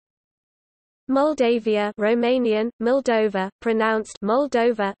Moldavia Romanian, Moldova, pronounced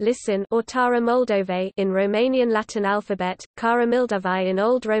Moldova listen or Tara Moldove in Romanian Latin alphabet, Kara Mildovae in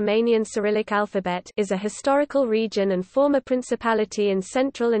Old Romanian Cyrillic alphabet is a historical region and former principality in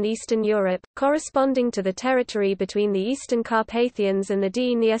Central and Eastern Europe, corresponding to the territory between the Eastern Carpathians and the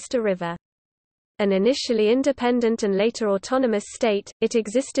Dniester River. An initially independent and later autonomous state, it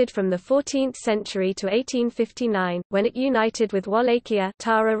existed from the 14th century to 1859, when it united with Wallachia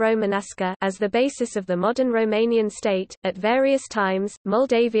Tara Romanesca as the basis of the modern Romanian state. At various times,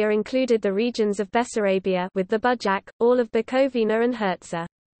 Moldavia included the regions of Bessarabia with the Bujac, all of Bucovina and Herzegovina.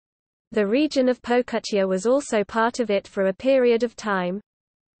 The region of Pocutia was also part of it for a period of time.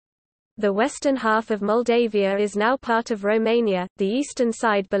 The western half of Moldavia is now part of Romania, the eastern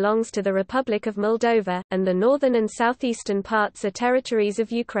side belongs to the Republic of Moldova, and the northern and southeastern parts are territories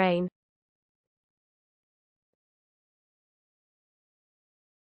of Ukraine.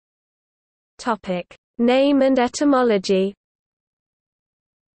 Name and etymology.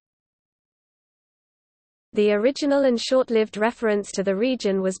 The original and short-lived reference to the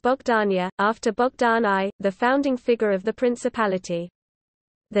region was Bogdania, after Bogdan I, the founding figure of the principality.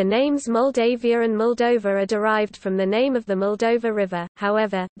 The names Moldavia and Moldova are derived from the name of the Moldova River,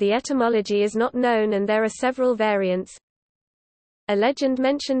 however, the etymology is not known and there are several variants. A legend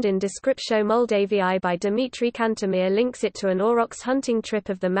mentioned in Descriptio Moldaviae by Dimitri Cantemir links it to an aurochs hunting trip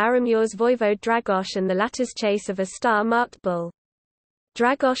of the Maramure's voivode Dragoș and the latter's chase of a star-marked bull.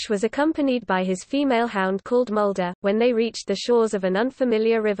 Dragoș was accompanied by his female hound called Mulda. When they reached the shores of an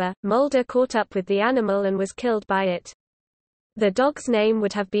unfamiliar river, Mulda caught up with the animal and was killed by it. The dog's name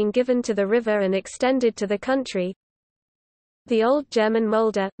would have been given to the river and extended to the country. The Old German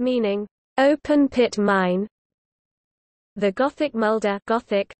Mulda, meaning open pit mine. The Gothic Mulda,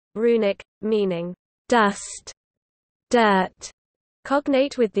 Gothic, runic, meaning dust, dirt,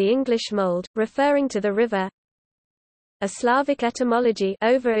 cognate with the English mold, referring to the river. A Slavic etymology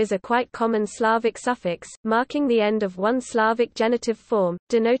over is a quite common Slavic suffix, marking the end of one Slavic genitive form,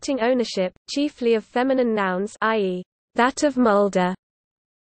 denoting ownership, chiefly of feminine nouns, i.e. that of Mulda.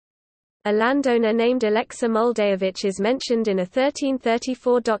 A landowner named Alexa Moldavich is mentioned in a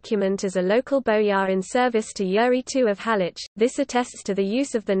 1334 document as a local boyar in service to Yuri II of Halych. This attests to the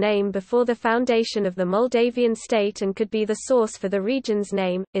use of the name before the foundation of the Moldavian state and could be the source for the region's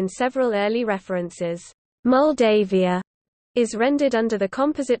name. In several early references, Moldavia is rendered under the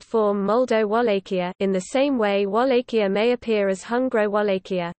composite form Moldo-Wallachia, in the same way Wallachia may appear as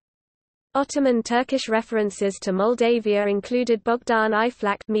Hungro-Wallachia. Ottoman Turkish references to Moldavia included Bogdan I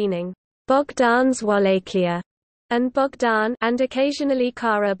Flak, meaning Bogdan's Wallachia, and Bogdan, and occasionally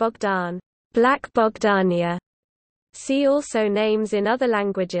Kara Bogdan, Black Bogdania. See also names in other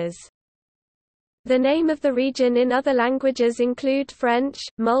languages. The name of the region in other languages include French,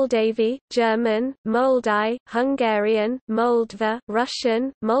 Moldavie, German, Moldai, Hungarian, Moldva,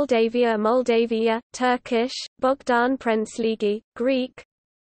 Russian, Moldavia, Moldavia, Turkish, Bogdan Prensligi, Greek,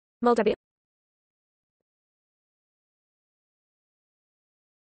 Moldavia.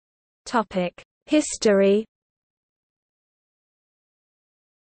 History.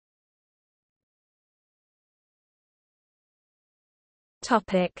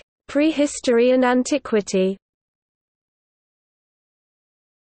 Prehistory and antiquity.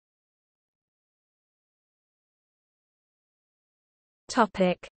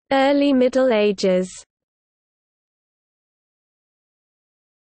 Early Middle Ages.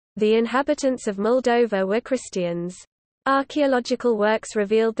 The inhabitants of Moldova were Christians. Archaeological works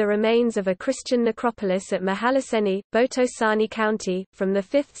revealed the remains of a Christian necropolis at Mihaliceni, Botoșani County, from the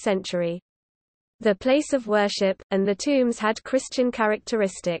 5th century. The place of worship, and the tombs had Christian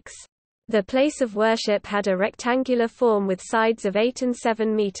characteristics. The place of worship had a rectangular form with sides of 8 and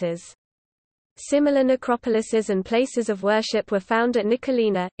 7 meters. Similar necropolises and places of worship were found at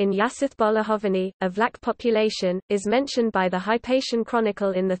Nicolina, in Iașith Bolohovani. A Vlach population, is mentioned by the Hypatian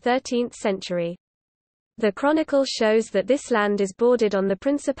Chronicle in the 13th century. The chronicle shows that this land is bordered on the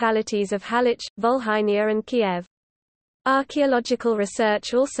principalities of Halych, Volhynia and Kiev. Archaeological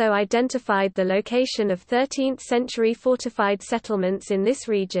research also identified the location of 13th-century fortified settlements in this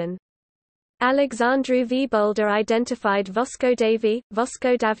region. Alexandru V. Boulder identified Voskodavi,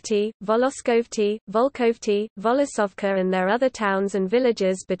 Voskodavti, Voloskovti, Volkovti, Volosovka and their other towns and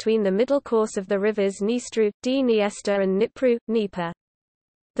villages between the middle course of the rivers Dnistru, Dniester and Dnipru, Dnieper.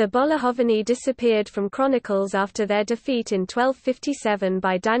 The Bolohovani disappeared from chronicles after their defeat in 1257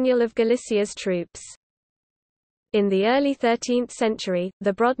 by Daniel of Galicia's troops. In the early 13th century,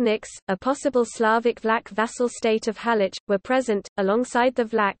 the Brodniks, a possible Slavic Vlach vassal state of Halych, were present, alongside the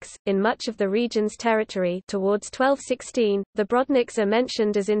Vlachs, in much of the region's territory. Towards 1216, the Brodniks are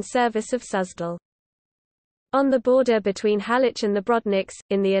mentioned as in service of Suzdal. On the border between Halych and the Brodniks,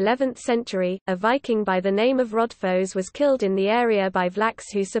 in the 11th century, a Viking by the name of Rodfos was killed in the area by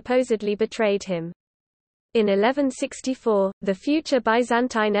Vlachs who supposedly betrayed him. In 1164, the future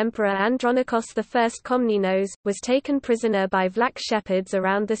Byzantine Emperor Andronikos I Komnenos, was taken prisoner by Vlach shepherds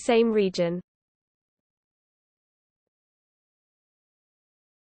around the same region.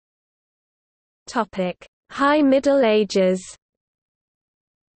 High Middle Ages.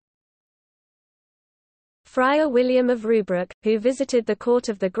 Friar William of Rubruck, who visited the court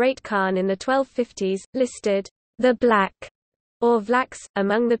of the Great Khan in the 1250s, listed the Black or Vlachs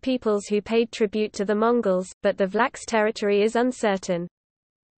among the peoples who paid tribute to the Mongols, but the Vlachs' territory is uncertain.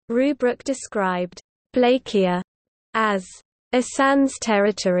 Rubruck described Blakia as Asan's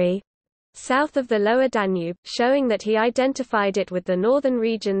territory, south of the lower Danube, showing that he identified it with the northern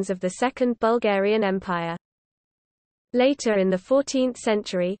regions of the Second Bulgarian Empire. Later in the 14th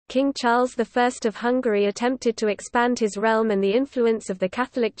century, King Charles I of Hungary attempted to expand his realm and the influence of the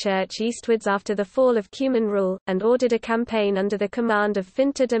Catholic Church eastwards after the fall of Cuman rule, and ordered a campaign under the command of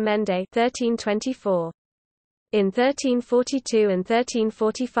Finta de Mende 1324. In 1342 and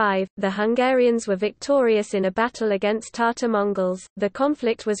 1345, the Hungarians were victorious in a battle against Tatar Mongols. The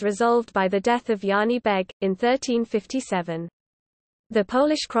conflict was resolved by the death of Jani Beg, in 1357. The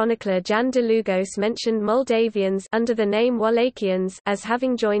Polish chronicler Jan Długosz mentioned Moldavians under the name Wallachians as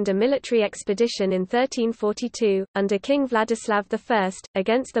having joined a military expedition in 1342, under King Vladislav I,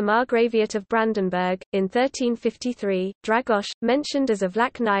 against the Margraviate of Brandenburg. In 1353, Dragosh, mentioned as a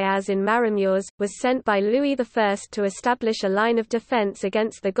Vlach Nyaz in Maramureș, was sent by Louis I to establish a line of defense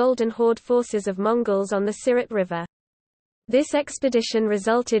against the Golden Horde forces of Mongols on the Siret River. This expedition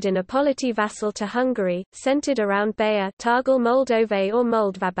resulted in a polity vassal to Hungary, centered around Bayer Targal Moldove or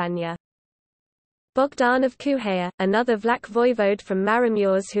Moldvabanya. Bogdan of Kuhaya, another Vlach voivode from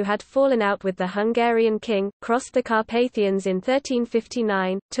Maramureș who had fallen out with the Hungarian king, crossed the Carpathians in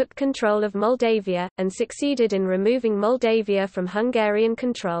 1359, took control of Moldavia, and succeeded in removing Moldavia from Hungarian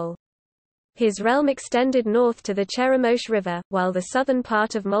control. His realm extended north to the Cheremosh River, while the southern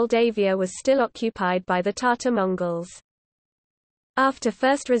part of Moldavia was still occupied by the Tatar Mongols. After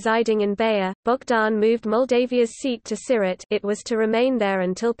first residing in Bayer, Bogdan moved Moldavia's seat to Siret. It was to remain there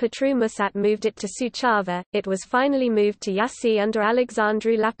until Petru Musat moved it to Suceava. It was finally moved to Iasi under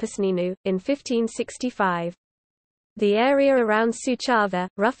Alexandru Lapusninu, in 1565. The area around Suceava,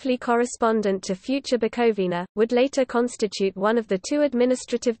 roughly correspondent to future Bukovina, would later constitute one of the two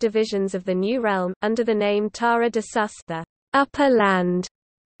administrative divisions of the new realm, under the name Tara de Sus, the upper land,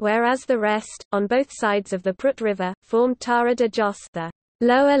 whereas the rest, on both sides of the Prut River, formed Tara de Jos, the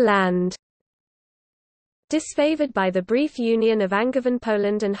lower land. Disfavored by the brief union of Angevin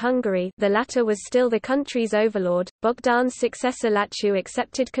Poland and Hungary, the latter was still the country's overlord. Bogdan's successor Lachau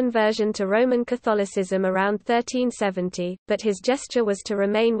accepted conversion to Roman Catholicism around 1370, but his gesture was to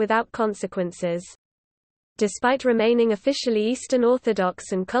remain without consequences. Despite remaining officially Eastern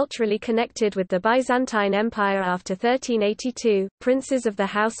Orthodox and culturally connected with the Byzantine Empire after 1382, princes of the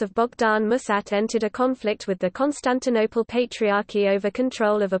House of Bogdan Musat entered a conflict with the Constantinople Patriarchy over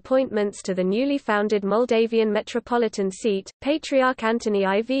control of appointments to the newly founded Moldavian metropolitan seat. Patriarch Antony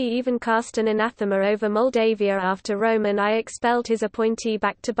IV even cast an anathema over Moldavia after Roman I expelled his appointee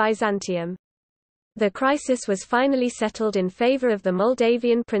back to Byzantium. The crisis was finally settled in favor of the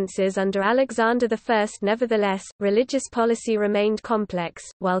Moldavian princes under Alexander I. Nevertheless, religious policy remained complex.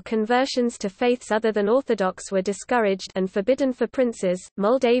 While conversions to faiths other than Orthodox were discouraged and forbidden for princes,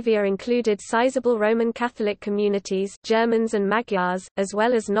 Moldavia included sizable Roman Catholic communities, Germans and Magyars, as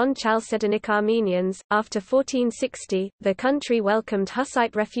well as non-Chalcedonic Armenians. After 1460, the country welcomed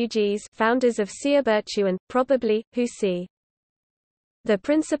Hussite refugees, founders of Siaburtu and, probably, Husi. The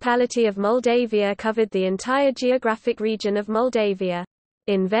Principality of Moldavia covered the entire geographic region of Moldavia.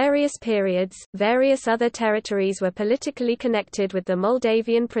 In various periods, various other territories were politically connected with the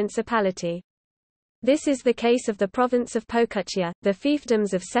Moldavian Principality. This is the case of the province of Pocutia, the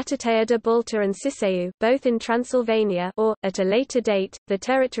fiefdoms of Cetatea de Balta and Siseu, both in Transylvania, or, at a later date, the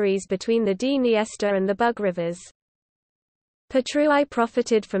territories between the Dniester and the Bug rivers. Petru I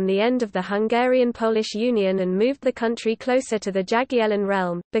profited from the end of the Hungarian-Polish Union and moved the country closer to the Jagiellon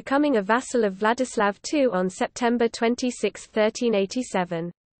realm, becoming a vassal of Vladislav II on September 26,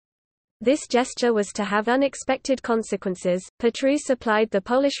 1387. This gesture was to have unexpected consequences. Petru supplied the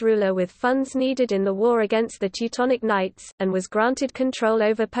Polish ruler with funds needed in the war against the Teutonic Knights, and was granted control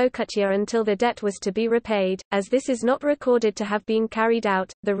over Pokutya until the debt was to be repaid. As this is not recorded to have been carried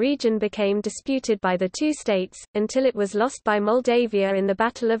out, the region became disputed by the two states, until it was lost by Moldavia in the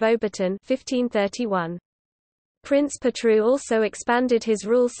Battle of Oberton 1531. Prince Petru also expanded his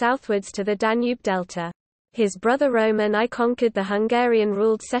rule southwards to the Danube Delta. His brother Roman I conquered the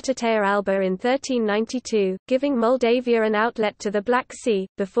Hungarian-ruled Cetataya Alba in 1392, giving Moldavia an outlet to the Black Sea,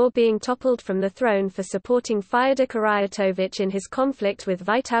 before being toppled from the throne for supporting Fyodor Karajatovich in his conflict with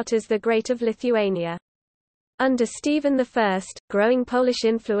Vytautas the Great of Lithuania. Under Stephen I, growing Polish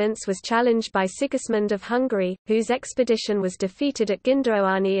influence was challenged by Sigismund of Hungary, whose expedition was defeated at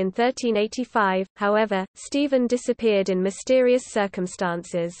Ginderoani in 1385. However, Stephen disappeared in mysterious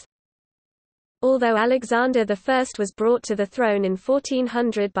circumstances. Although Alexander I was brought to the throne in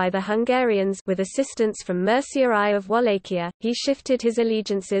 1400 by the Hungarians with assistance from Mircea I of Wallachia, he shifted his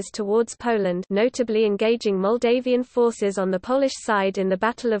allegiances towards Poland, notably engaging Moldavian forces on the Polish side in the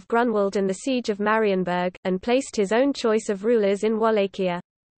Battle of Grunwald and the Siege of Marienburg, and placed his own choice of rulers in Wallachia.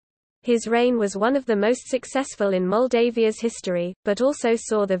 His reign was one of the most successful in Moldavia's history, but also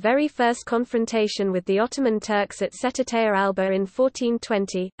saw the very first confrontation with the Ottoman Turks at Cetataya Alba in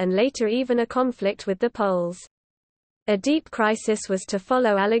 1420, and later even a conflict with the Poles. A deep crisis was to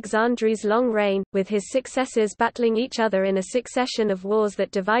follow Alexandru's long reign, with his successors battling each other in a succession of wars that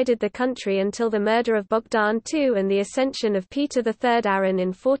divided the country until the murder of Bogdan II and the ascension of Peter III Aron in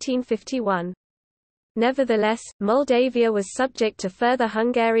 1451. Nevertheless, Moldavia was subject to further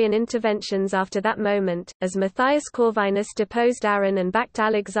Hungarian interventions after that moment, as Matthias Corvinus deposed Aron and backed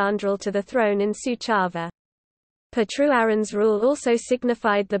Alexandrul to the throne in Suceava. Petru Aron's rule also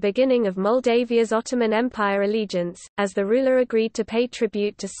signified the beginning of Moldavia's Ottoman Empire allegiance, as the ruler agreed to pay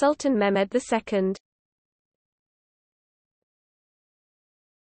tribute to Sultan Mehmed II.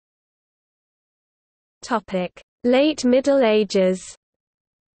 Late Middle Ages.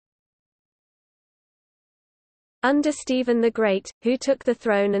 Under Stephen the Great, who took the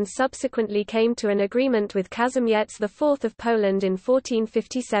throne and subsequently came to an agreement with Kazimierz IV of Poland in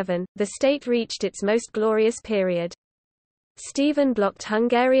 1457, the state reached its most glorious period. Stephen blocked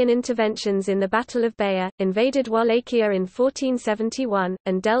Hungarian interventions in the Battle of Bayer, invaded Wallachia in 1471,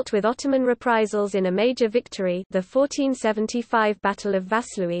 and dealt with Ottoman reprisals in a major victory, the 1475 Battle of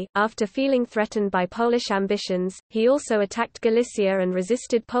Vaslui. After feeling threatened by Polish ambitions, he also attacked Galicia and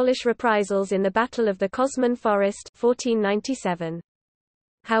resisted Polish reprisals in the Battle of the Kosman Forest 1497.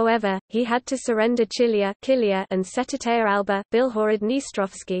 However, he had to surrender Chilia and Cetataya Alba,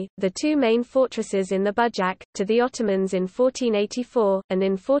 Bilhorod-Dnistrovsky, the two main fortresses in the Budjak, to the Ottomans in 1484, and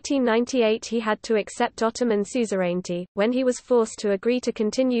in 1498 he had to accept Ottoman suzerainty, when he was forced to agree to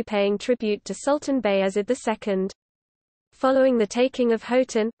continue paying tribute to Sultan Bayezid II. Following the taking of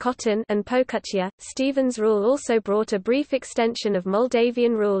Hoton, Koton, and Pokutya, Stephen's rule also brought a brief extension of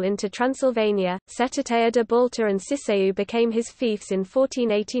Moldavian rule into Transylvania. Cetataya de Balta and Siseu became his fiefs in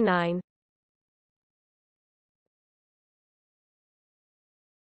 1489.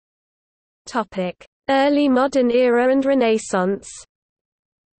 Early modern era and Renaissance.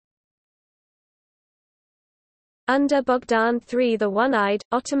 Under Bogdan III the One-Eyed,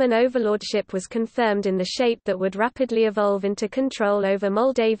 Ottoman overlordship was confirmed in the shape that would rapidly evolve into control over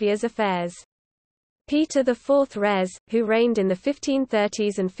Moldavia's affairs. Peter IV Rez, who reigned in the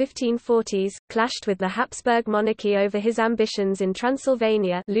 1530s and 1540s, clashed with the Habsburg monarchy over his ambitions in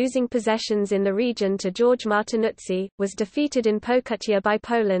Transylvania, losing possessions in the region to George Martinuzzi, was defeated in Pokutya by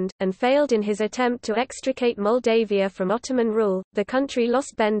Poland, and failed in his attempt to extricate Moldavia from Ottoman rule. The country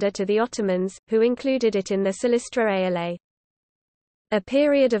lost Bender to the Ottomans, who included it in their Silistra Reale. A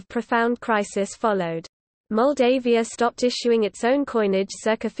period of profound crisis followed. Moldavia stopped issuing its own coinage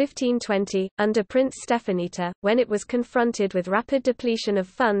circa 1520, under Prince Stefanita, when it was confronted with rapid depletion of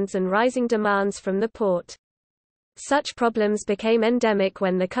funds and rising demands from the Porte. Such problems became endemic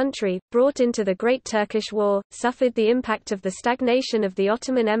when the country, brought into the Great Turkish War, suffered the impact of the stagnation of the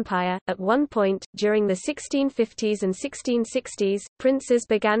Ottoman Empire. At one point, during the 1650s and 1660s, princes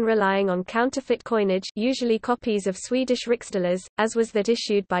began relying on counterfeit coinage, usually copies of Swedish riksdaler, as was that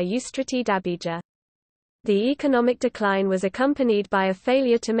issued by Ustrati Dabija. The economic decline was accompanied by a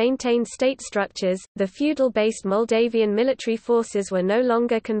failure to maintain state structures, the feudal-based Moldavian military forces were no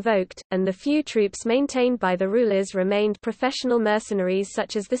longer convoked, and the few troops maintained by the rulers remained professional mercenaries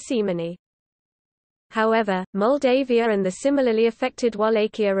such as the Semini. However, Moldavia and the similarly affected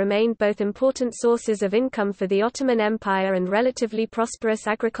Wallachia remained both important sources of income for the Ottoman Empire and relatively prosperous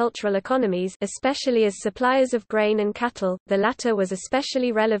agricultural economies, especially as suppliers of grain and cattle. The latter was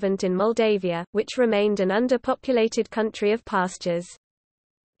especially relevant in Moldavia, which remained an underpopulated country of pastures.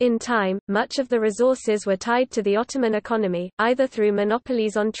 In time, much of the resources were tied to the Ottoman economy, either through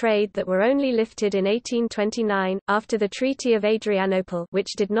monopolies on trade that were only lifted in 1829, after the Treaty of Adrianople,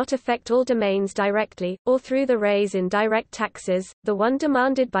 which did not affect all domains directly, or through the raise in direct taxes, the one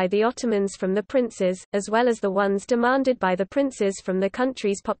demanded by the Ottomans from the princes, as well as the ones demanded by the princes from the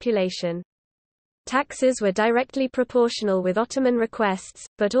country's population. Taxes were directly proportional with Ottoman requests,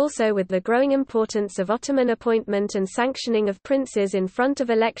 but also with the growing importance of Ottoman appointment and sanctioning of princes in front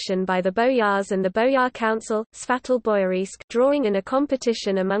of election by the boyars and the boyar council, Svatal Boyarisk, drawing in a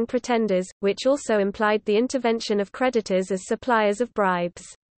competition among pretenders, which also implied the intervention of creditors as suppliers of bribes.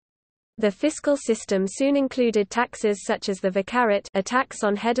 The fiscal system soon included taxes such as the vicariate, a tax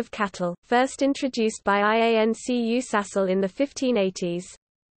on head of cattle, first introduced by Iancu Sassel in the 1580s.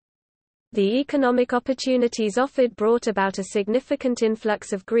 The economic opportunities offered brought about a significant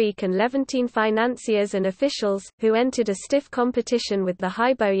influx of Greek and Levantine financiers and officials, who entered a stiff competition with the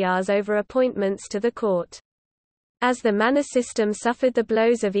high boyars over appointments to the court. As the manor system suffered the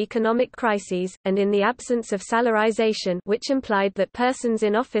blows of economic crises, and in the absence of salarization, which implied that persons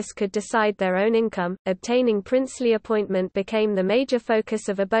in office could decide their own income, obtaining princely appointment became the major focus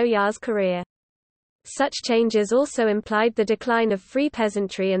of a boyar's career. Such changes also implied the decline of free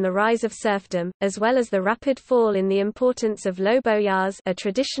peasantry and the rise of serfdom, as well as the rapid fall in the importance of low boyars, a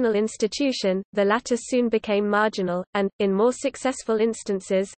traditional institution. The latter soon became marginal, and, in more successful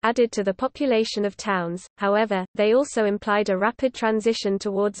instances, added to the population of towns. However, they also implied a rapid transition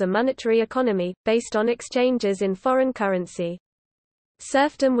towards a monetary economy, based on exchanges in foreign currency.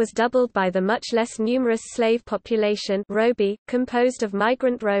 Serfdom was doubled by the much less numerous slave population Robi, composed of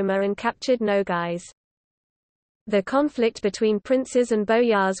migrant Roma and captured Nogais. The conflict between princes and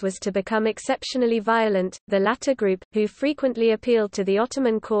boyars was to become exceptionally violent. The latter group, who frequently appealed to the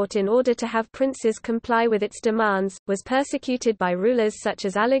Ottoman court in order to have princes comply with its demands, was persecuted by rulers such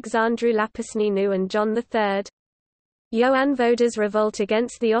as Alexandru Lapusninu and John III. Ioan Voda's revolt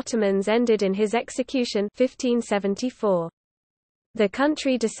against the Ottomans ended in his execution 1574. The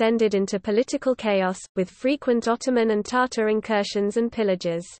country descended into political chaos, with frequent Ottoman and Tatar incursions and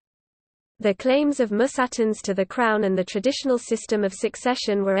pillages. The claims of Musatans to the crown and the traditional system of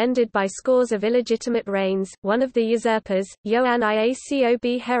succession were ended by scores of illegitimate reigns. One of the usurpers, Ioan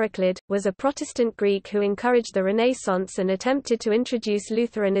Iacob Heraclid, was a Protestant Greek who encouraged the Renaissance and attempted to introduce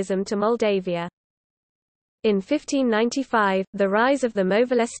Lutheranism to Moldavia. In 1595, the rise of the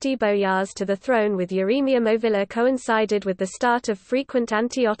Movilesti boyars to the throne with Uremia Movila coincided with the start of frequent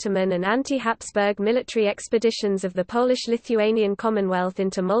anti-Ottoman and anti-Habsburg military expeditions of the Polish-Lithuanian Commonwealth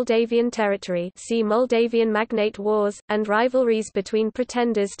into Moldavian territory, see Moldavian Magnate Wars, and rivalries between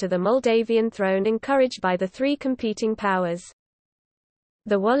pretenders to the Moldavian throne encouraged by the three competing powers.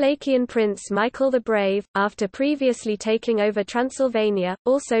 The Wallachian prince Michael the Brave, after previously taking over Transylvania,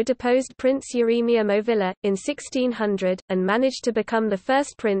 also deposed Prince Uremia Movila, in 1600, and managed to become the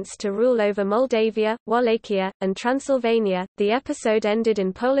first prince to rule over Moldavia, Wallachia, and Transylvania. The episode ended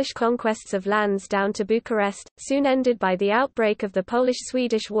in Polish conquests of lands down to Bucharest, soon ended by the outbreak of the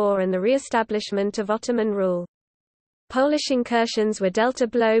Polish-Swedish War and the re-establishment of Ottoman rule. Polish incursions were dealt a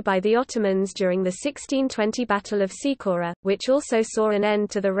blow by the Ottomans during the 1620 Battle of Sikora, which also saw an end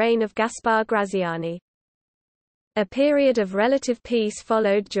to the reign of Gaspar Graziani. A period of relative peace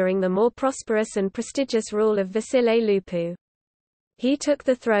followed during the more prosperous and prestigious rule of Vasile Lupu. He took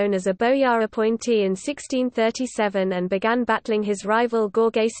the throne as a boyar appointee in 1637 and began battling his rival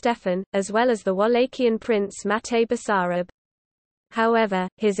Gheorghe Stefan, as well as the Wallachian prince Matei Basarab. However,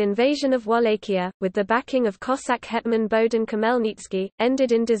 his invasion of Wallachia, with the backing of Cossack hetman Bohdan Khmelnytsky,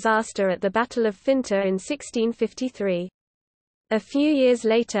 ended in disaster at the Battle of Finta in 1653. A few years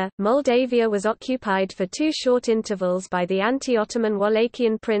later, Moldavia was occupied for two short intervals by the anti-Ottoman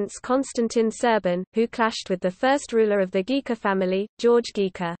Wallachian prince Constantin Serban, who clashed with the first ruler of the Gheca family, George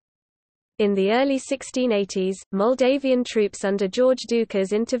Gheca. In the early 1680s, Moldavian troops under George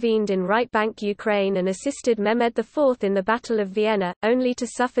Dukas intervened in right bank Ukraine and assisted Mehmed IV in the Battle of Vienna, only to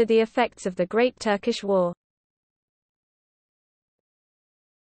suffer the effects of the Great Turkish War.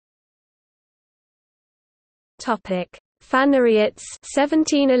 Phanariots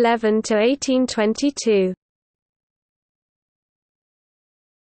 1711 to 1822.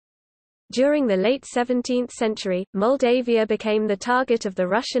 During the late 17th century, Moldavia became the target of the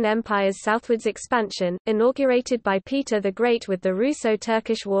Russian Empire's southwards expansion, inaugurated by Peter the Great with the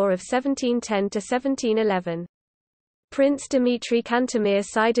Russo-Turkish War of 1710–1711. Prince Dmitry Cantemir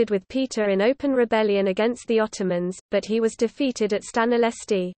sided with Peter in open rebellion against the Ottomans, but he was defeated at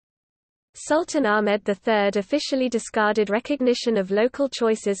Stănălesti. Sultan Ahmed III officially discarded recognition of local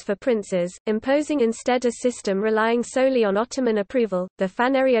choices for princes, imposing instead a system relying solely on Ottoman approval, the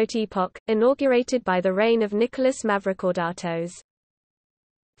Phanariot epoch, inaugurated by the reign of Nicholas Mavrocordatos.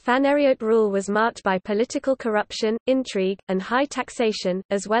 Phanariot rule was marked by political corruption, intrigue, and high taxation,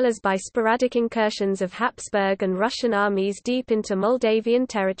 as well as by sporadic incursions of Habsburg and Russian armies deep into Moldavian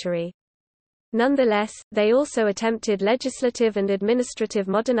territory. Nonetheless, they also attempted legislative and administrative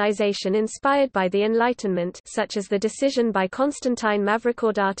modernization inspired by the Enlightenment, such as the decision by Constantine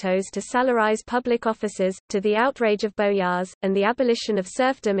Mavrocordatos to salarize public officers, to the outrage of boyars, and the abolition of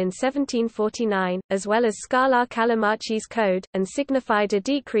serfdom in 1749, as well as Scalar Calamachi's code, and signified a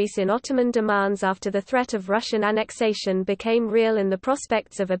decrease in Ottoman demands after the threat of Russian annexation became real and the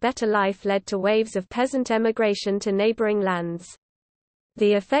prospects of a better life led to waves of peasant emigration to neighboring lands.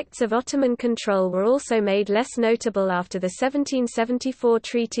 The effects of Ottoman control were also made less notable after the 1774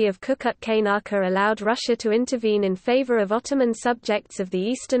 Treaty of Kukut-Kaynarca allowed Russia to intervene in favor of Ottoman subjects of the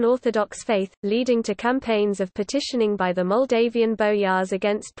Eastern Orthodox faith, leading to campaigns of petitioning by the Moldavian boyars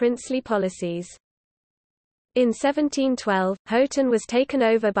against princely policies. In 1712, Khotan was taken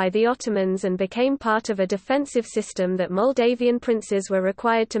over by the Ottomans and became part of a defensive system that Moldavian princes were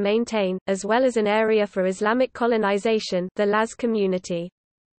required to maintain, as well as an area for Islamic colonization, the Laz community.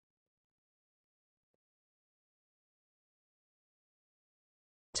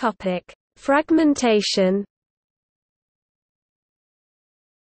 Fragmentation.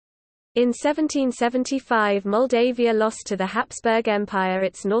 In 1775 Moldavia lost to the Habsburg Empire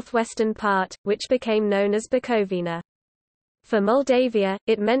its northwestern part, which became known as Bukovina. For Moldavia,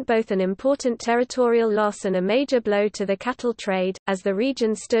 it meant both an important territorial loss and a major blow to the cattle trade, as the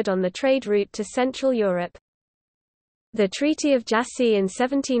region stood on the trade route to Central Europe. The Treaty of Jassy in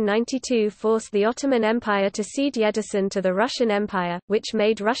 1792 forced the Ottoman Empire to cede Yerevan to the Russian Empire, which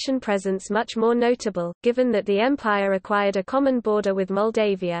made Russian presence much more notable, given that the empire acquired a common border with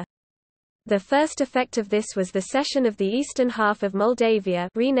Moldavia. The first effect of this was the cession of the eastern half of Moldavia,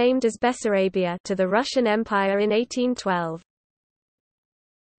 renamed as Bessarabia, to the Russian Empire in 1812.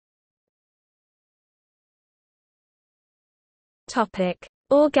 Topic: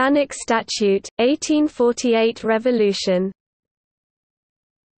 Organic Statute, 1848 Revolution.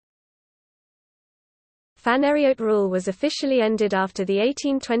 Phanariot rule was officially ended after the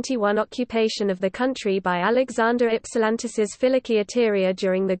 1821 occupation of the country by Alexander Ypsilantis's Philokia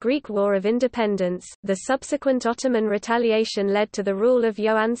during the Greek War of Independence. The subsequent Ottoman retaliation led to the rule of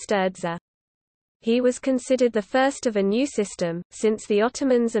Ioan Sturza. He was considered the first of a new system, since the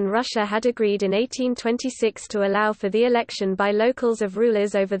Ottomans and Russia had agreed in 1826 to allow for the election by locals of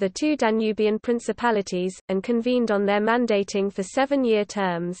rulers over the two Danubian principalities, and convened on their mandating for 7-year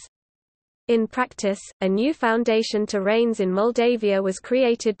terms. In practice, a new foundation to reigns in Moldavia was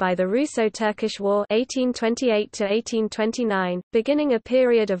created by the Russo-Turkish War 1828–1829, beginning a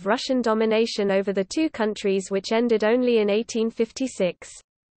period of Russian domination over the two countries which ended only in 1856.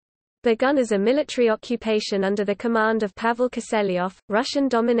 Begun as a military occupation under the command of Pavel Kiselyov, Russian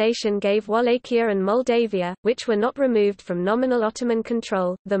domination gave Wallachia and Moldavia, which were not removed from nominal Ottoman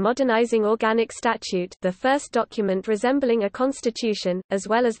control, the modernizing Organic Statute, the first document resembling a constitution, as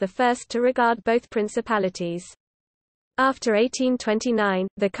well as the first to regard both principalities. After 1829,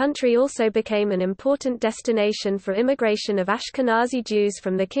 the country also became an important destination for immigration of Ashkenazi Jews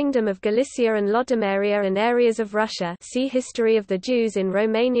from the Kingdom of Galicia and Lodomeria and areas of Russia. See History of the Jews in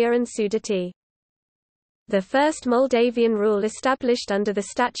Romania and Sudety. The first Moldavian rule established under the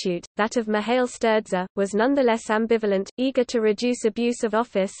statute, that of Mihail Sturza, was nonetheless ambivalent. Eager to reduce abuse of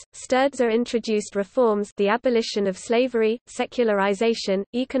office, Sturza introduced reforms, the abolition of slavery, secularization,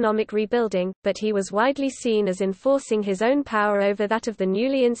 economic rebuilding, but he was widely seen as enforcing his own power over that of the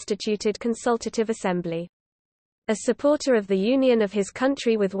newly instituted Consultative Assembly. A supporter of the union of his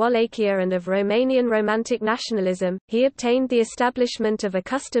country with Wallachia and of Romanian Romantic nationalism, he obtained the establishment of a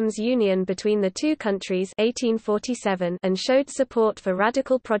customs union between the two countries 1847 and showed support for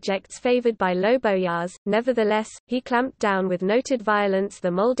radical projects favored by low boyars. Nevertheless, he clamped down with noted violence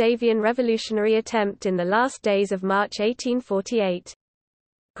the Moldavian revolutionary attempt in the last days of March 1848.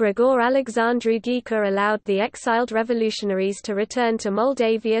 Grigore Alexandru Ghica allowed the exiled revolutionaries to return to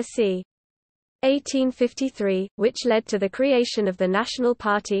Moldavia c. 1853, which led to the creation of the National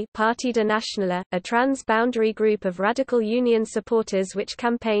Party, Partide Națională, a trans-boundary group of radical union supporters which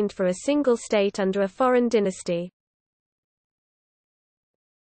campaigned for a single state under a foreign dynasty.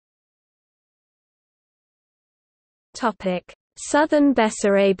 Southern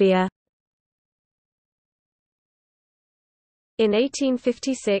Bessarabia. In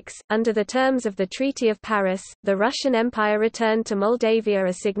 1856, under the terms of the Treaty of Paris, the Russian Empire returned to Moldavia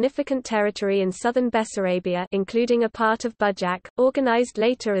a significant territory in southern Bessarabia, including a part of Bujak, organized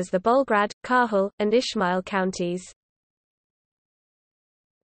later as the Bolgrad, Cahul, and Ismail counties.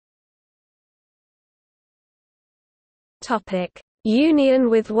 Union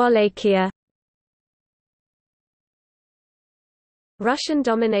with Wallachia. Russian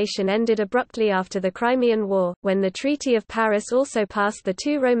domination ended abruptly after the Crimean War, when the Treaty of Paris also passed the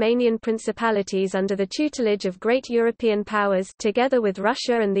two Romanian principalities under the tutelage of great European powers together with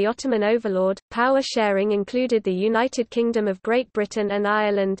Russia and the Ottoman overlord. Power sharing included the United Kingdom of Great Britain and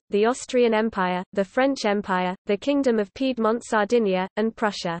Ireland, the Austrian Empire, the French Empire, the Kingdom of Piedmont-Sardinia, and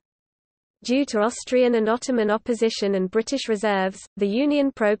Prussia. Due to Austrian and Ottoman opposition and British reserves, the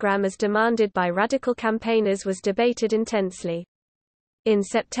Union programme as demanded by radical campaigners was debated intensely. In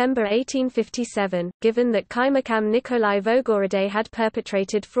September 1857, given that Kaimakam Nicolae Vogoride had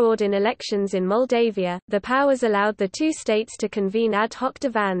perpetrated fraud in elections in Moldavia, the powers allowed the two states to convene ad hoc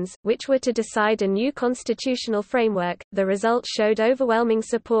divans, which were to decide a new constitutional framework. The result showed overwhelming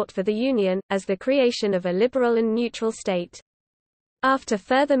support for the Union, as the creation of a liberal and neutral state. After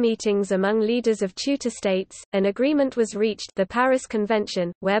further meetings among leaders of tutor states, an agreement was reached, the Paris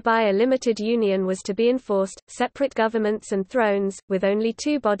Convention, whereby a limited union was to be enforced, separate governments and thrones, with only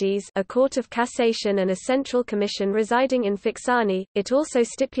two bodies, a Court of Cassation and a Central Commission residing in Fixani. It also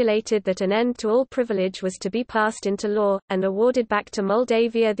stipulated that an end to all privilege was to be passed into law, and awarded back to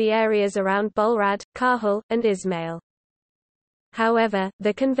Moldavia the areas around Bolgrad, Cahul, and Ismail. However,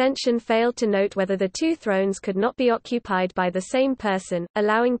 the convention failed to note whether the two thrones could not be occupied by the same person,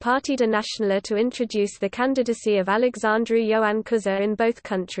 allowing Partide Națională to introduce the candidacy of Alexandru Ioan Cuza in both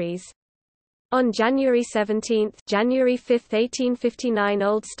countries. On January 17, January 5, 1859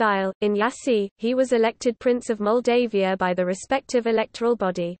 Old Style, in Iași, he was elected Prince of Moldavia by the respective electoral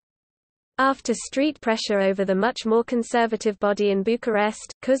body. After street pressure over the much more conservative body in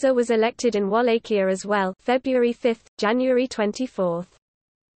Bucharest, Cuza was elected in Wallachia as well, February 5, January 24.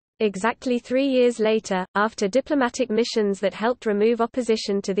 Exactly 3 years later, after diplomatic missions that helped remove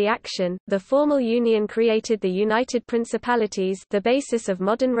opposition to the action, the formal union created the United Principalities, the basis of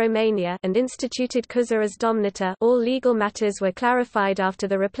modern Romania, and instituted Cuza as Domnitor. All legal matters were clarified after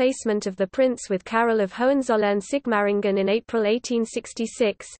the replacement of the prince with Carol of Hohenzollern-Sigmaringen in April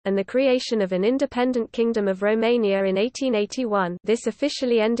 1866, and the creation of an independent Kingdom of Romania in 1881, this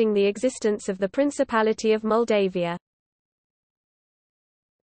officially ending the existence of the Principality of Moldavia.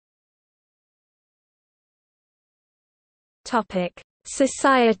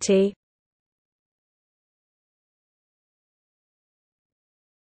 Society.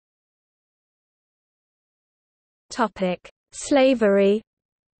 Slavery.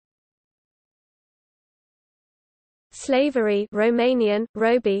 Slavery, Romanian,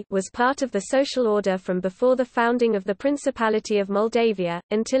 robi, was part of the social order from before the founding of the Principality of Moldavia,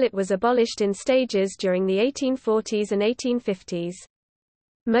 until it was abolished in stages during the 1840s and 1850s.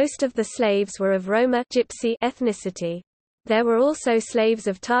 Most of the slaves were of Roma gypsy ethnicity. There were also slaves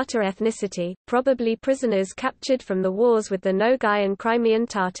of Tatar ethnicity, probably prisoners captured from the wars with the Nogai and Crimean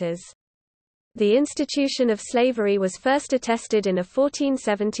Tatars. The institution of slavery was first attested in a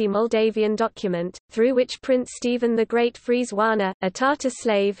 1470 Moldavian document, through which Prince Stephen the Great frees Wana, a Tatar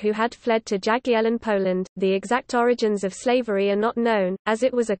slave who had fled to Jagiellon, Poland. The exact origins of slavery are not known, as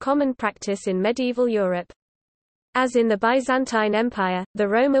it was a common practice in medieval Europe. As in the Byzantine Empire, the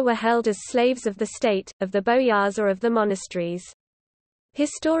Roma were held as slaves of the state, of the boyars or of the monasteries.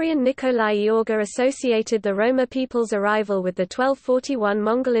 Historian Nicolae Iorga associated the Roma people's arrival with the 1241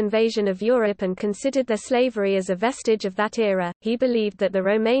 Mongol invasion of Europe and considered their slavery as a vestige of that era. He believed that the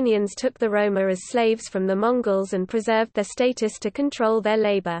Romanians took the Roma as slaves from the Mongols and preserved their status to control their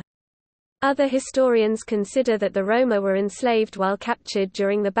labor. Other historians consider that the Roma were enslaved while captured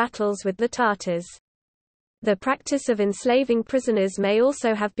during the battles with the Tatars. The practice of enslaving prisoners may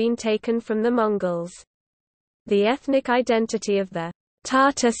also have been taken from the Mongols. The ethnic identity of the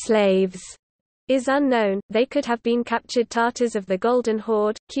Tatar slaves is unknown. They could have been captured Tatars of the Golden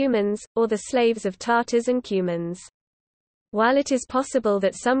Horde, Cumans, or the slaves of Tatars and Cumans. While it is possible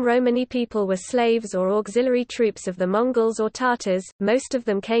that some Romani people were slaves or auxiliary troops of the Mongols or Tatars, most of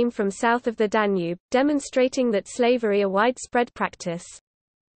them came from south of the Danube, demonstrating that slavery a widespread practice.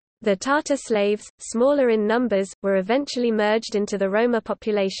 The Tatar slaves, smaller in numbers, were eventually merged into the Roma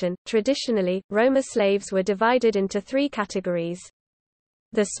population. Traditionally, Roma slaves were divided into three categories.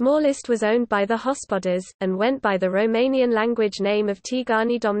 The smallest was owned by the hospodars, and went by the Romanian language name of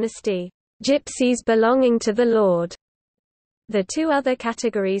Tigani Domnisti, gypsies belonging to the lord. The two other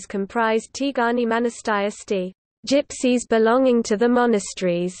categories comprised Tigani Mănăstiri, gypsies belonging to the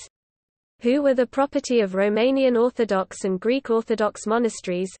monasteries, who were the property of Romanian Orthodox and Greek Orthodox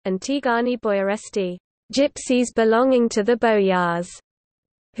monasteries, and Tigani Boiaresti, gypsies belonging to the boyars,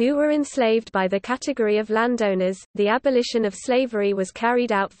 who were enslaved by the category of landowners. The abolition of slavery was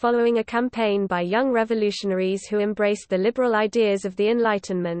carried out following a campaign by young revolutionaries who embraced the liberal ideas of the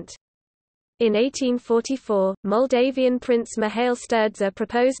Enlightenment. In 1844, Moldavian Prince Mihail Sturdza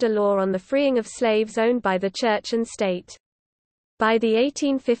proposed a law on the freeing of slaves owned by the church and state. By the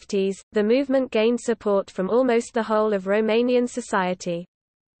 1850s, the movement gained support from almost the whole of Romanian society.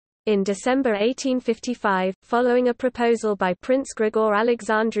 In December 1855, following a proposal by Prince Grigore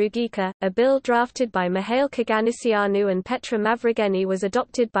Alexandru Ghica, a bill drafted by Mihail Căganicianu and Petre Mavrogheni was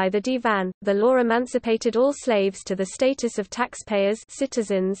adopted by the Divan. The law emancipated all slaves to the status of taxpayers,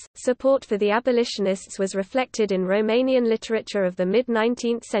 citizens. Support for the abolitionists was reflected in Romanian literature of the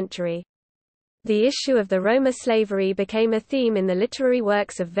mid-19th century. The issue of the Roma slavery became a theme in the literary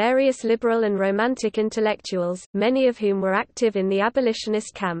works of various liberal and romantic intellectuals, many of whom were active in the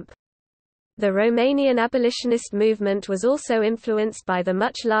abolitionist camp. The Romanian abolitionist movement was also influenced by the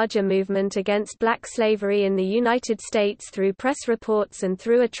much larger movement against black slavery in the United States through press reports and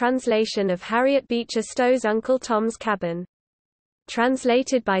through a translation of Harriet Beecher Stowe's Uncle Tom's Cabin.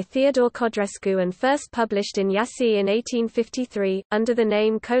 Translated by Theodore Codrescu and first published in Iași in 1853, under the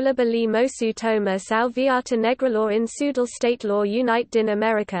name Colabali Mosu Toma sau Viața Negrelor in Sudal State Law Unite din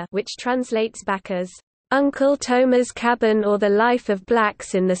America, which translates back as Uncle Toma's Cabin or the Life of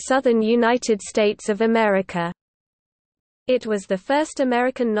Blacks in the Southern United States of America. It was the first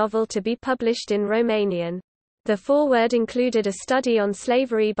American novel to be published in Romanian. The foreword included a study on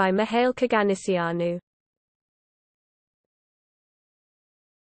slavery by Mihail Căganicianu.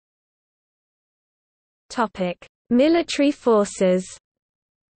 Military forces.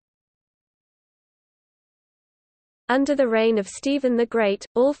 Under the reign of Stephen the Great,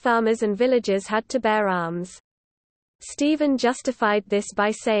 all farmers and villagers had to bear arms. Stephen justified this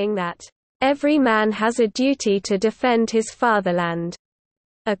by saying that, "Every man has a duty to defend his fatherland."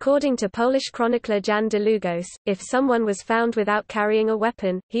 According to Polish chronicler Jan Długosz, if someone was found without carrying a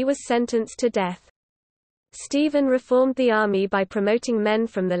weapon, he was sentenced to death. Stephen reformed the army by promoting men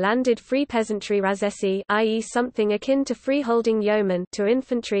from the landed free peasantry razesi, i.e. something akin to freeholding yeomen, to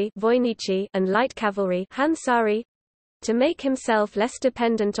infantry voinici, and light cavalry hansari, to make himself less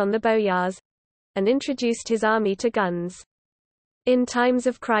dependent on the boyars, and introduced his army to guns. In times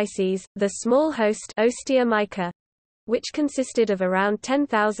of crises, the small host Ostia Mica, which consisted of around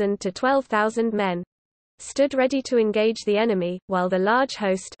 10,000 to 12,000 men, stood ready to engage the enemy, while the large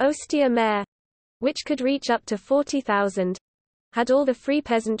host Ostia Mare, which could reach up to 40,000, had all the free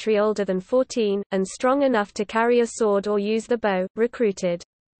peasantry older than 14, and strong enough to carry a sword or use the bow, recruited.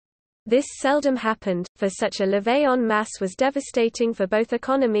 This seldom happened, for such a levée en masse was devastating for both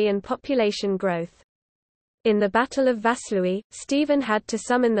economy and population growth. In the Battle of Vaslui, Stephen had to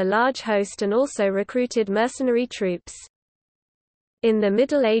summon the large host and also recruited mercenary troops. In the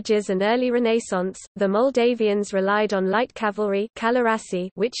Middle Ages and early Renaissance, the Moldavians relied on light cavalry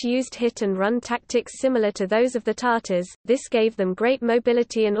which used hit-and-run tactics similar to those of the Tatars. This gave them great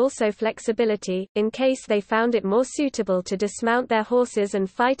mobility and also flexibility, in case they found it more suitable to dismount their horses and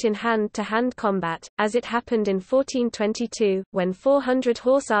fight in hand-to-hand combat, as it happened in 1422, when 400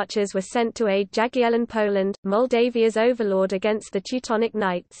 horse archers were sent to aid Jagiellon Poland, Moldavia's overlord against the Teutonic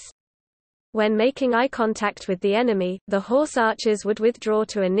Knights. When making eye contact with the enemy, the horse archers would withdraw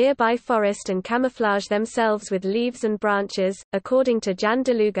to a nearby forest and camouflage themselves with leaves and branches. According to Jan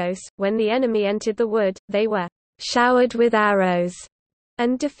Długosz, when the enemy entered the wood, they were showered with arrows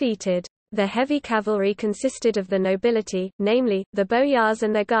and defeated. The heavy cavalry consisted of the nobility, namely, the boyars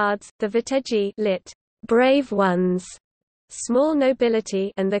and their guards, the vitegi lit. Brave ones, small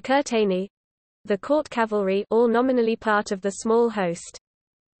nobility, and the curteni, the court cavalry, all nominally part of the small host.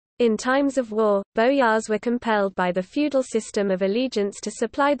 In times of war, boyars were compelled by the feudal system of allegiance to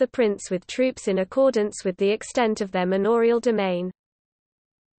supply the prince with troops in accordance with the extent of their manorial domain.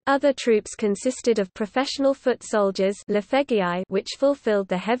 Other troops consisted of professional foot soldiers which fulfilled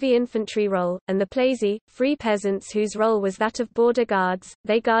the heavy infantry role, and the plezi, free peasants whose role was that of border guards.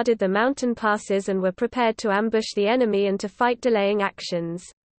 They guarded the mountain passes and were prepared to ambush the enemy and to fight delaying actions.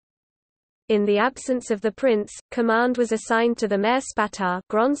 In the absence of the prince, command was assigned to the mayor spatar,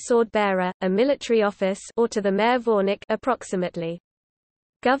 grand sword bearer, a military office, or to the mayor vornik, approximately.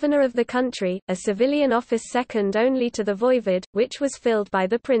 Governor of the country, a civilian office second only to the voivod, which was filled by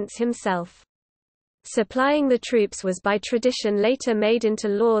the prince himself. Supplying the troops was by tradition later made into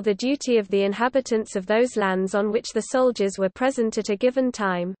law the duty of the inhabitants of those lands on which the soldiers were present at a given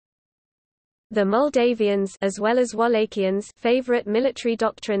time. The Moldavians, as well as Wallachians, favorite military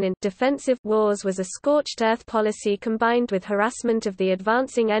doctrine in defensive wars was a scorched earth policy combined with harassment of the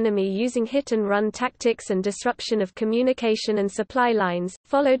advancing enemy using hit-and-run tactics and disruption of communication and supply lines,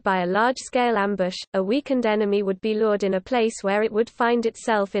 followed by a large-scale ambush. A weakened enemy would be lured in a place where it would find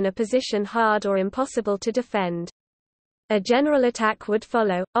itself in a position hard or impossible to defend. A general attack would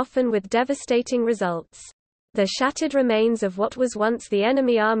follow, often with devastating results. The shattered remains of what was once the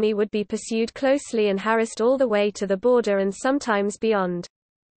enemy army would be pursued closely and harassed all the way to the border and sometimes beyond.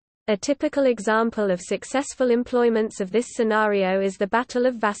 A typical example of successful employments of this scenario is the Battle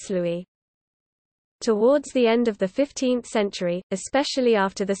of Vaslui. Towards the end of the 15th century, especially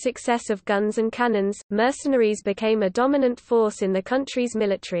after the success of guns and cannons, mercenaries became a dominant force in the country's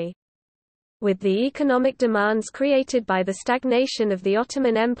military. With the economic demands created by the stagnation of the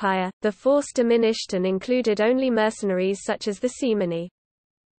Ottoman Empire, the force diminished and included only mercenaries such as the seamen.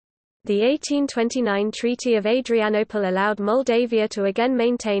 The 1829 Treaty of Adrianople allowed Moldavia to again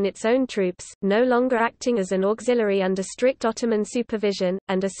maintain its own troops, no longer acting as an auxiliary under strict Ottoman supervision,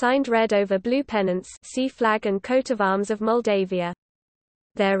 and assigned red over blue pennants, see flag and coat of arms of Moldavia.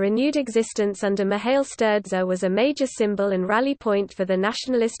 Their renewed existence under Mihail Sturza was a major symbol and rally point for the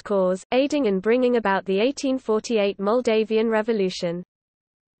nationalist cause, aiding in bringing about the 1848 Moldavian Revolution.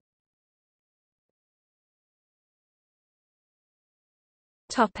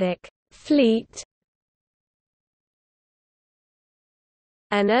 Fleet.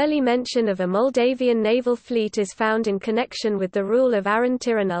 An early mention of a Moldavian naval fleet is found in connection with the rule of Aron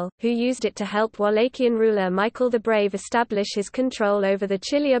Tiranul, who used it to help Wallachian ruler Michael the Brave establish his control over the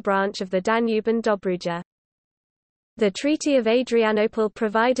Chilia branch of the Danube and Dobruja. The Treaty of Adrianople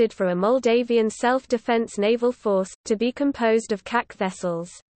provided for a Moldavian self-defense naval force, to be composed of CAC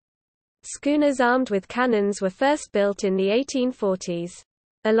vessels. Schooners armed with cannons were first built in the 1840s.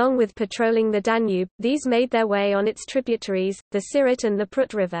 Along with patrolling the Danube, these made their way on its tributaries, the Siret and the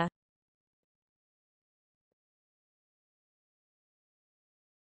Prut River.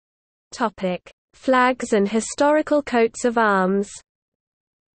 Flags and historical coats of arms.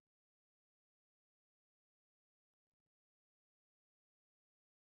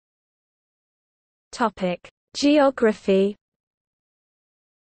 Geography.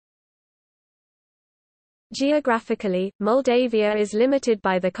 Geographically, Moldavia is limited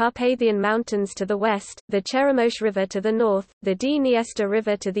by the Carpathian Mountains to the west, the Cheremosh River to the north, the Dniester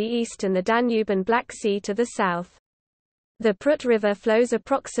River to the east and the Danube and Black Sea to the south. The Prut River flows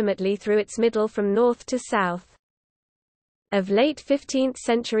approximately through its middle from north to south. Of late 15th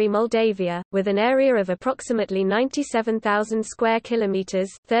century Moldavia, with an area of approximately 97,000 square kilometers,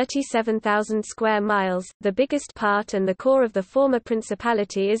 37,000 square miles, the biggest part and the core of the former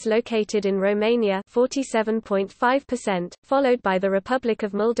principality is located in Romania, 47.5%, followed by the Republic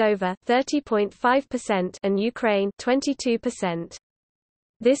of Moldova, 30.5%, and Ukraine, 22%.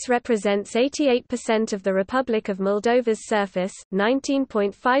 This represents 88% of the Republic of Moldova's surface,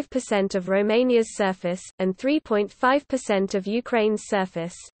 19.5% of Romania's surface, and 3.5% of Ukraine's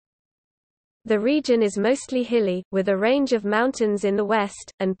surface. The region is mostly hilly, with a range of mountains in the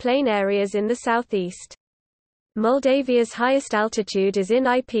west, and plain areas in the southeast. Moldavia's highest altitude is in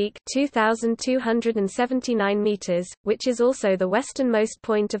I Peak, 2,279 meters, which is also the westernmost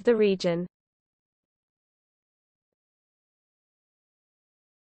point of the region.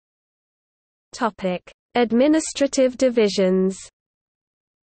 Administrative divisions.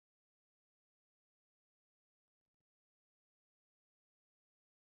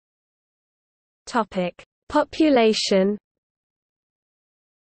 Population.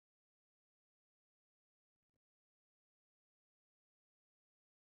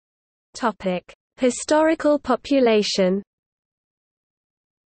 Historical population.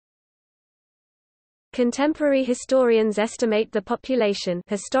 Contemporary historians estimate the population,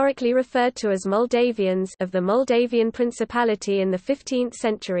 historically referred to as Moldavians, of the Moldavian Principality in the 15th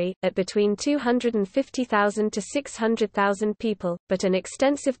century, at between 250,000 to 600,000 people, but an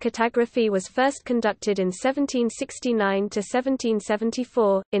extensive cartography was first conducted in 1769 to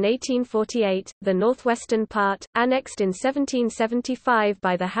 1774. In 1848, the northwestern part, annexed in 1775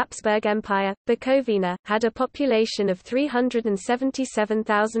 by the Habsburg Empire, Bukovina, had a population of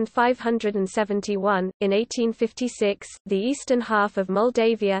 377,571. 1. In 1856, the eastern half of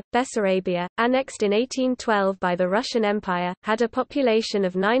Moldavia, Bessarabia, annexed in 1812 by the Russian Empire, had a population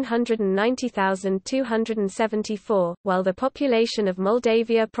of 990,274, while the population of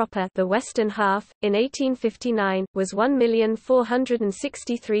Moldavia proper, the western half, in 1859, was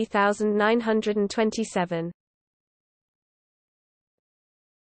 1,463,927.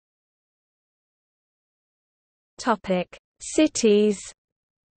 Cities.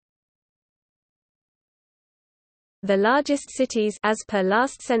 The largest cities as per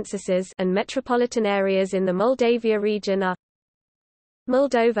last censuses and metropolitan areas in the Moldavia region are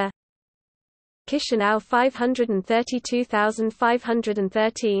Moldova, Chisinau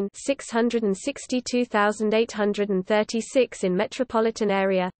 532,513, 662,836 in metropolitan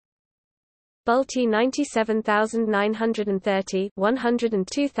area, Balti 97,930,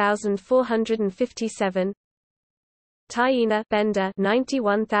 102,457, Tiina Bender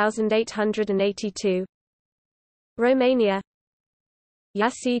 91,882, Romania,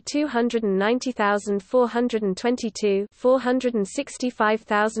 Iași 290,422,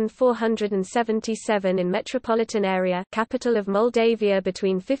 465,477 in metropolitan area, capital of Moldavia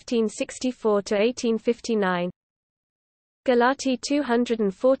between 1564 to 1859. Galati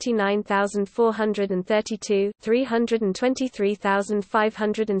 249,432,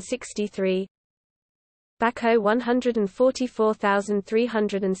 323,563. Bacău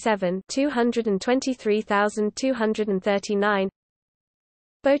 144,307, 223,239.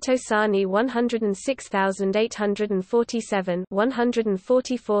 Botoșani 106,847,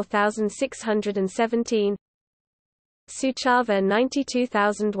 144,617. Suceava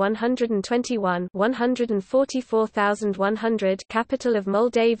 92,121, 144,100, capital of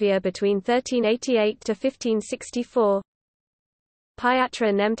Moldavia between 1388 to 1564. Piatra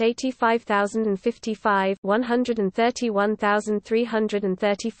Neamt 85,055,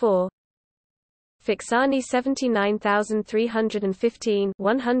 131,334. Fixani 79,315,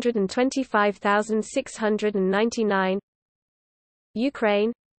 125,699.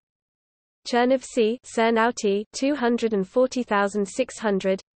 Ukraine, Chernivtsi, Cernauti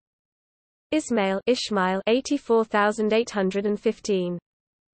 240,600. Ishmael 84,815.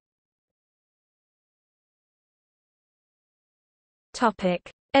 Topic: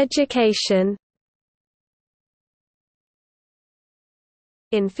 Education.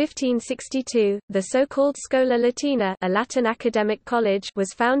 In 1562, the so-called Scola Latina, a Latin academic college,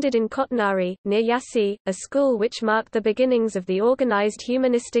 was founded in Cotonari, near Iași, a school which marked the beginnings of the organized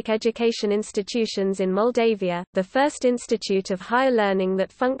humanistic education institutions in Moldavia. The first institute of higher learning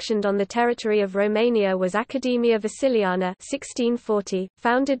that functioned on the territory of Romania was Academia Vasiliana 1640,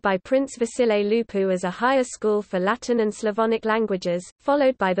 founded by Prince Vasile Lupu as a higher school for Latin and Slavonic languages,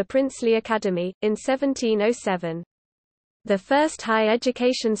 followed by the Princely Academy, in 1707. The first higher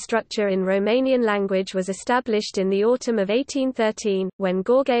education structure in Romanian language was established in the autumn of 1813, when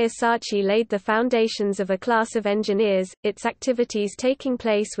Gheorghe Isaci laid the foundations of a class of engineers, its activities taking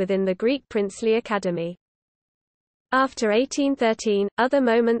place within the Greek Princely Academy. After 1813, other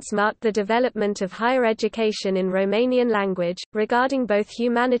moments marked the development of higher education in Romanian language, regarding both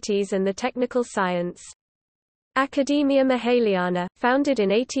humanities and the technical science. Academia Mihaileana, founded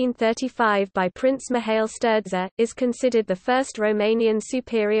in 1835 by Prince Mihail Sturdza, is considered the first Romanian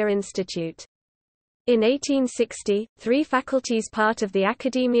superior institute. In 1860, three faculties part of the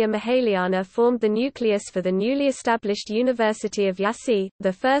Academia Mihaileana formed the nucleus for the newly established University of Iași,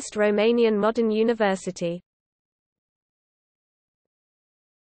 the first Romanian modern university.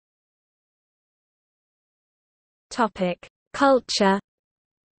 Culture.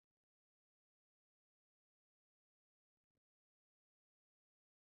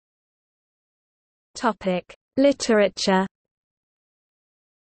 Literature.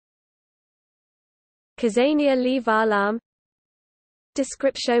 Kazania li Varlam,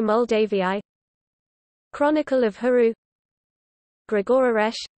 Descriptio Moldaviae, Chronicle of Haru,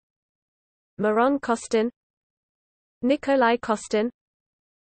 Grigoresh, Miron Costin, Nicolae Costin,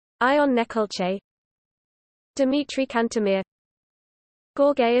 Ion Neculce, Dimitri Cantemir,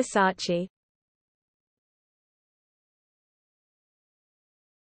 Gheorghe Isaci.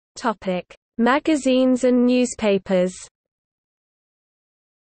 Magazines and newspapers.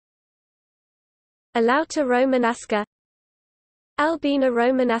 Alauta Romanesca, Albina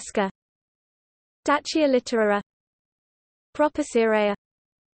Romanesca, Dacia Literara, Propăsirea,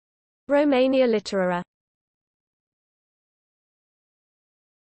 Romania Literara.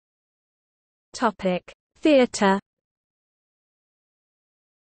 Theatre.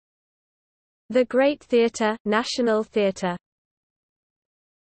 The Great Theatre, National Theatre.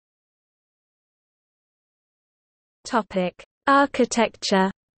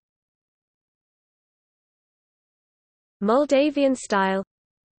 Architecture. Moldavian style,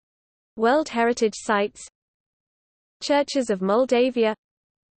 World Heritage Sites, Churches of Moldavia,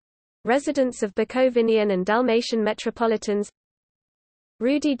 Residents of Bukovinian and Dalmatian metropolitans,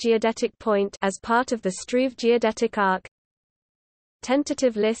 Rudi Geodetic Point as part of the Struve Geodetic Arc,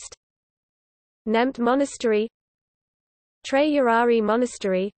 Tentative list, Nemt Monastery, Tre-Urari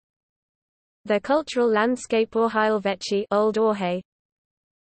Monastery, The cultural landscape Orhyle-Vechi Old Orhay,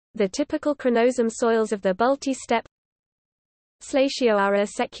 the typical chronosome soils of the Balti steppe, Slatioara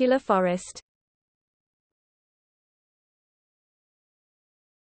secular forest.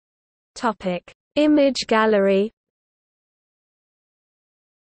 Topic: Image gallery.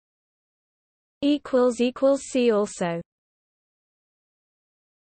 See also